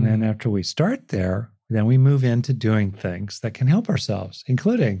 And then after we start there, then we move into doing things that can help ourselves,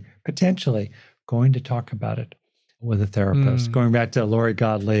 including potentially going to talk about it with a therapist. Going back to Lori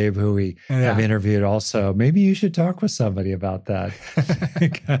Gottlieb, who we have interviewed also, maybe you should talk with somebody about that,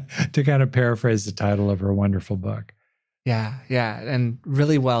 to kind of paraphrase the title of her wonderful book. Yeah, and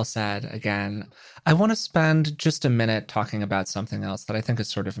really well said again. I want to spend just a minute talking about something else that I think is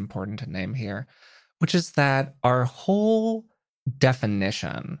sort of important to name here, which is that our whole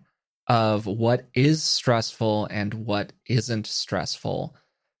definition of what is stressful and what isn't stressful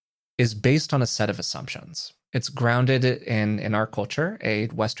is based on a set of assumptions. It's grounded in our culture, a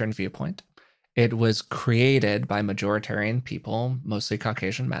Western viewpoint. It was created by majoritarian people, mostly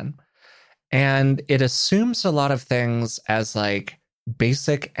Caucasian men. And it assumes a lot of things as like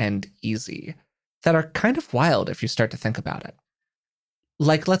basic and easy that are kind of wild if you start to think about it.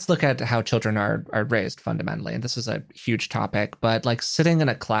 Like, let's look at how children are raised fundamentally. And this is a huge topic, but like sitting in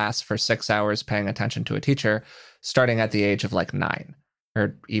a class for 6 hours paying attention to a teacher starting at the age of like 9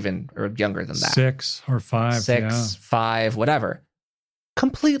 or younger than that. 6 or 5. 6, 5, whatever.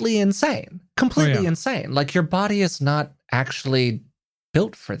 Completely insane. Insane. Like your body is not actually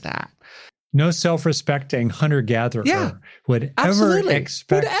built for that. No self-respecting hunter-gatherer would absolutely. ever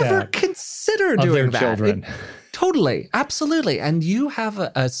expect would ever consider doing their that. Children. Totally. Absolutely. And you have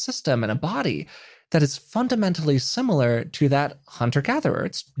a system and a body that is fundamentally similar to that hunter-gatherer.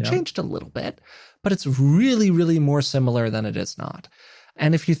 It's changed a little bit, but it's really, really more similar than it is not.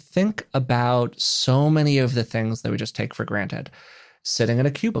 And if you think about so many of the things that we just take for granted, sitting in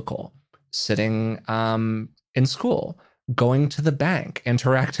a cubicle, sitting in school, going to the bank,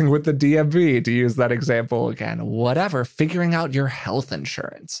 interacting with the DMV, to use that example again, whatever, figuring out your health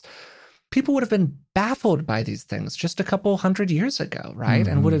insurance. People would have been baffled by these things just a couple hundred years ago, right?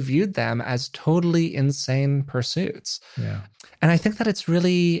 And would have viewed them as totally insane pursuits. Yeah. And I think that it's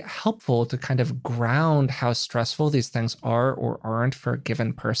really helpful to kind of ground how stressful these things are or aren't for a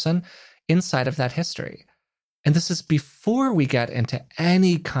given person inside of that history. And this is before we get into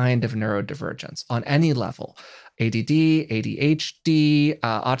any kind of neurodivergence on any level. ADD, ADHD,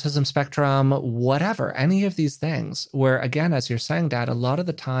 autism spectrum, whatever, any of these things where, again, as you're saying, Dad, a lot of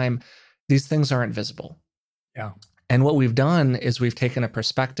the time, these things aren't visible. Yeah. And what we've done is we've taken a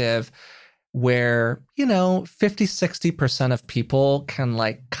perspective where, 50, 60% of people can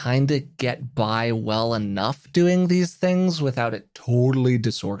like kind of get by well enough doing these things without it totally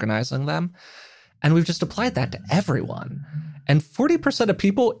disorganizing them. And we've just applied that to everyone. And 40% of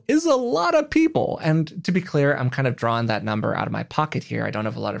people is a lot of people. And to be clear, I'm kind of drawing that number out of my pocket here. I don't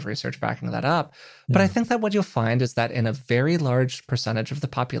have a lot of research backing that up. Yeah. But I think that what you'll find is that in a very large percentage of the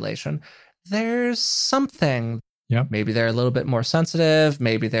population, there's something. Yep. Maybe they're a little bit more sensitive.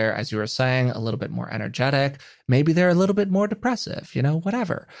 Maybe they're, as you were saying, a little bit more energetic. Maybe they're a little bit more depressive,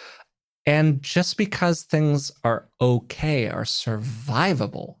 whatever. And just because things are okay, are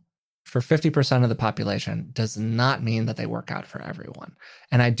survivable, for 50% of the population does not mean that they work out for everyone.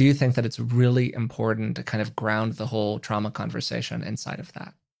 And I do think that it's really important to kind of ground the whole trauma conversation inside of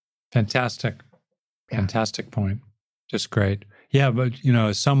that. Fantastic. Fantastic point. Just great. Yeah, but,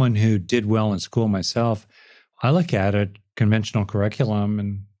 as someone who did well in school myself, I look at it, conventional curriculum,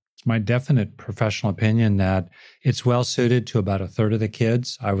 and it's my definite professional opinion that it's well suited to about a third of the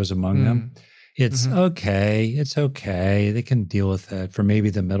kids. I was among them. It's okay. It's okay. They can deal with it for maybe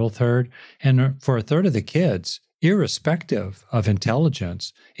the middle third. And for a third of the kids, irrespective of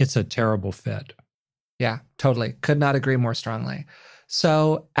intelligence, it's a terrible fit. Yeah, totally. Could not agree more strongly.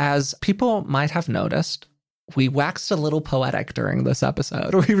 So as people might have noticed, We waxed a little poetic during this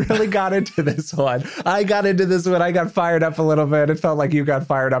episode. We really got into this one. I got into this one. I got fired up a little bit. It felt like you got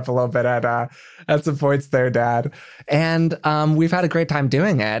fired up a little bit at some points there, Dad. And we've had a great time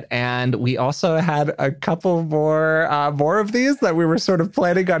doing it. And we also had a couple more of these that we were sort of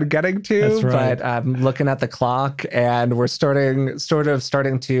planning on getting to. That's right. But I'm looking at the clock, and we're starting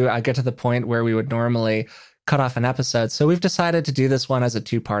to get to the point where we would normally cut off an episode. So we've decided to do this one as a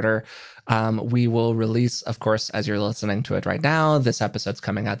two-parter. We will release, of course, as you're listening to it right now, this episode's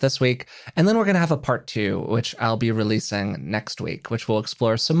coming out this week. And then we're going to have a part 2, which I'll be releasing next week, which will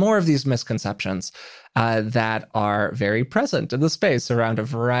explore some more of these misconceptions that are very present in the space around a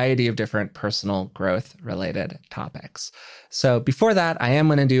variety of different personal growth related topics. So before that, I am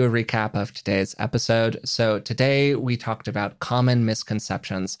going to do a recap of today's episode. So today we talked about common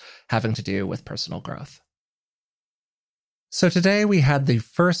misconceptions having to do with personal growth. So today we had the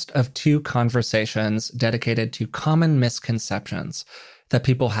first of 2 conversations dedicated to common misconceptions that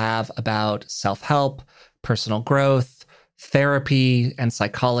people have about self-help, personal growth, therapy, and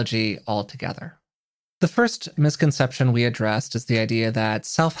psychology altogether. The first misconception we addressed is the idea that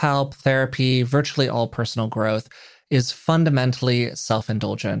self-help, therapy, virtually all personal growth is fundamentally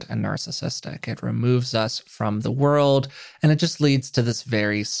self-indulgent and narcissistic. It removes us from the world, and it just leads to this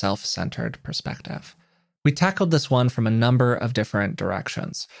very self-centered perspective. We tackled this one from a number of different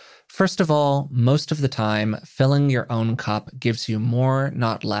directions. First of all, most of the time, filling your own cup gives you more,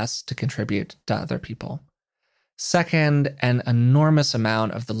 not less, to contribute to other people. Second, an enormous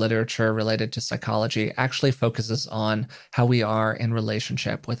amount of the literature related to psychology actually focuses on how we are in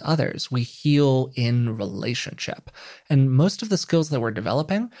relationship with others. We heal in relationship. And most of the skills that we're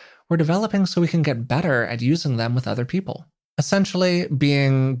developing so we can get better at using them with other people. Essentially,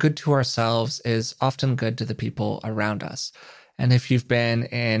 being good to ourselves is often good to the people around us. And if you've been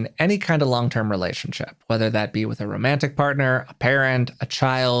in any kind of long-term relationship, whether that be with a romantic partner, a parent, a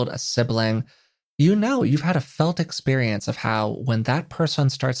child, a sibling, you know you've had a felt experience of how when that person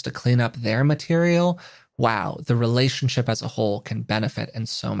starts to clean up their material, wow, the relationship as a whole can benefit in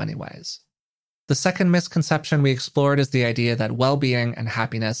so many ways. The second misconception we explored is the idea that well-being and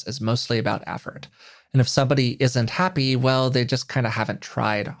happiness is mostly about effort. And if somebody isn't happy, well, they just kind of haven't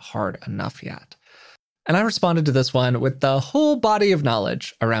tried hard enough yet. And I responded to this one with the whole body of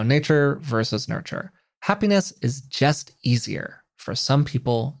knowledge around nature versus nurture. Happiness is just easier for some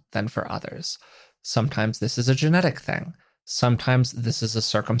people than for others. Sometimes this is a genetic thing. Sometimes this is a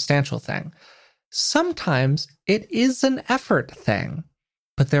circumstantial thing. Sometimes it is an effort thing.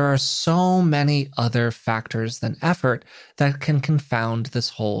 But there are so many other factors than effort that can confound this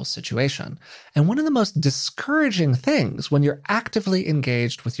whole situation. And one of the most discouraging things when you're actively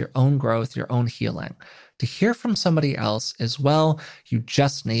engaged with your own growth, your own healing, to hear from somebody else is, well, you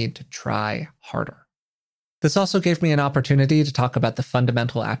just need to try harder. This also gave me an opportunity to talk about the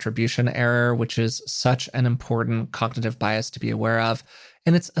fundamental attribution error, which is such an important cognitive bias to be aware of.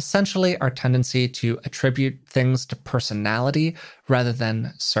 And it's essentially our tendency to attribute things to personality rather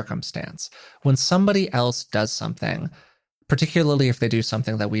than circumstance. When somebody else does something, particularly if they do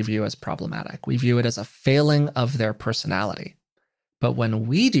something that we view as problematic, we view it as a failing of their personality. But when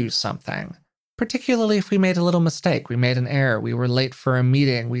we do something, particularly if we made a little mistake, we made an error, we were late for a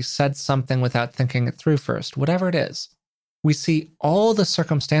meeting, we said something without thinking it through first, whatever it is, we see all the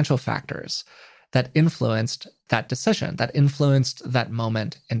circumstantial factors that influenced that decision, that influenced that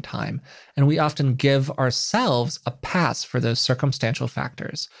moment in time. And we often give ourselves a pass for those circumstantial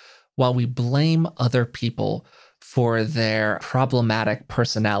factors while we blame other people for their problematic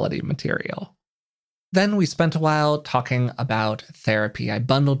personality material. Then we spent a while talking about therapy. I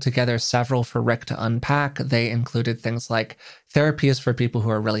bundled together several for Rick to unpack. They included things like therapy is for people who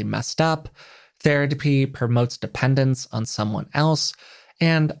are really messed up, therapy promotes dependence on someone else,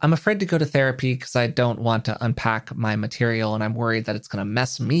 and I'm afraid to go to therapy because I don't want to unpack my material and I'm worried that it's going to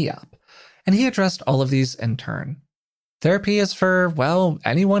mess me up. And he addressed all of these in turn. Therapy is for, well,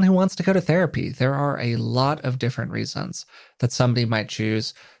 anyone who wants to go to therapy. There are a lot of different reasons that somebody might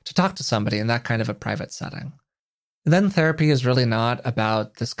choose to talk to somebody in that kind of a private setting. Then therapy is really not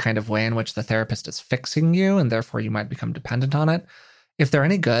about this kind of way in which the therapist is fixing you and therefore you might become dependent on it. If they're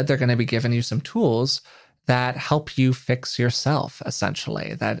any good, they're going to be giving you some tools that help you fix yourself,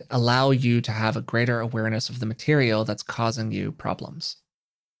 essentially, that allow you to have a greater awareness of the material that's causing you problems.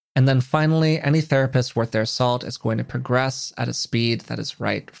 And then finally, any therapist worth their salt is going to progress at a speed that is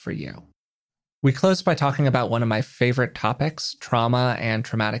right for you. We closed by talking about one of my favorite topics, trauma and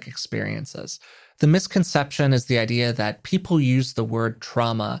traumatic experiences. The misconception is the idea that people use the word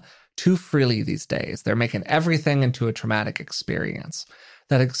trauma too freely these days. They're making everything into a traumatic experience.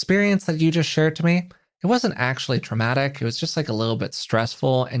 That experience that you just shared to me, It wasn't actually traumatic. It was just like a little bit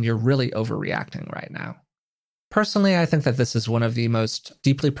stressful, and you're really overreacting right now. Personally, I think that this is one of the most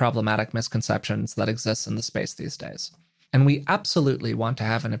deeply problematic misconceptions that exists in the space these days. And we absolutely want to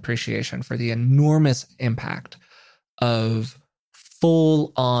have an appreciation for the enormous impact of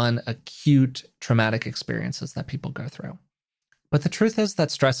full-on acute traumatic experiences that people go through. But the truth is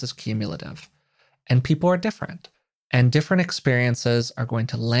that stress is cumulative, and people are different, and different experiences are going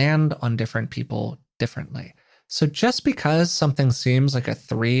to land on different people differently. So just because something seems like a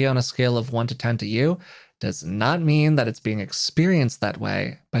 3 on a scale of 1 to 10 to you does not mean that it's being experienced that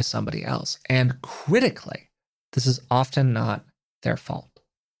way by somebody else. And critically, this is often not their fault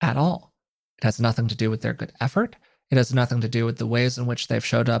at all. It has nothing to do with their good effort. It has nothing to do with the ways in which they've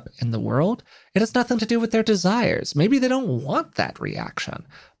showed up in the world. It has nothing to do with their desires. Maybe they don't want that reaction,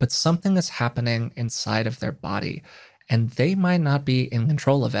 but something is happening inside of their body, and they might not be in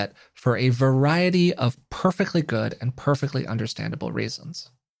control of it for a variety of perfectly good and perfectly understandable reasons.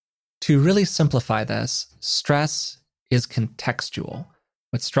 To really simplify this, stress is contextual.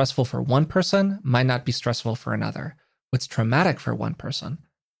 What's stressful for one person might not be stressful for another. What's traumatic for one person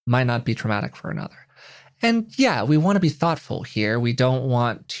might not be traumatic for another. And yeah, we want to be thoughtful here. We don't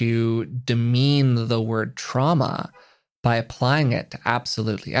want to demean the word trauma by applying it to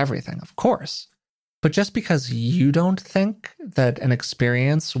absolutely everything, of course. But just because you don't think that an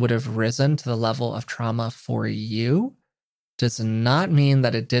experience would have risen to the level of trauma for you does not mean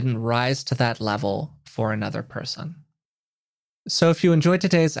that it didn't rise to that level for another person. So if you enjoyed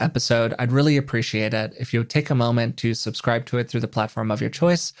today's episode, I'd really appreciate it if you would take a moment to subscribe to it through the platform of your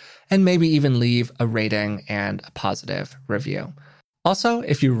choice, and maybe even leave a rating and a positive review. Also,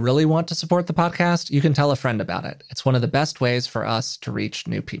 if you really want to support the podcast, you can tell a friend about it. It's one of the best ways for us to reach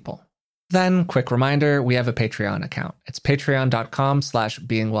new people. Then, quick reminder, we have a Patreon account. It's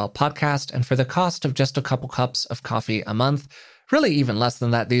patreon.com/beingwellpodcast, and for the cost of just a couple cups of coffee a month, really even less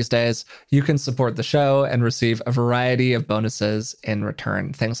than that these days, you can support the show and receive a variety of bonuses in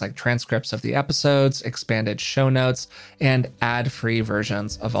return. Things like transcripts of the episodes, expanded show notes, and ad-free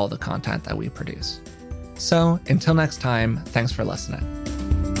versions of all the content that we produce. So until next time, thanks for listening.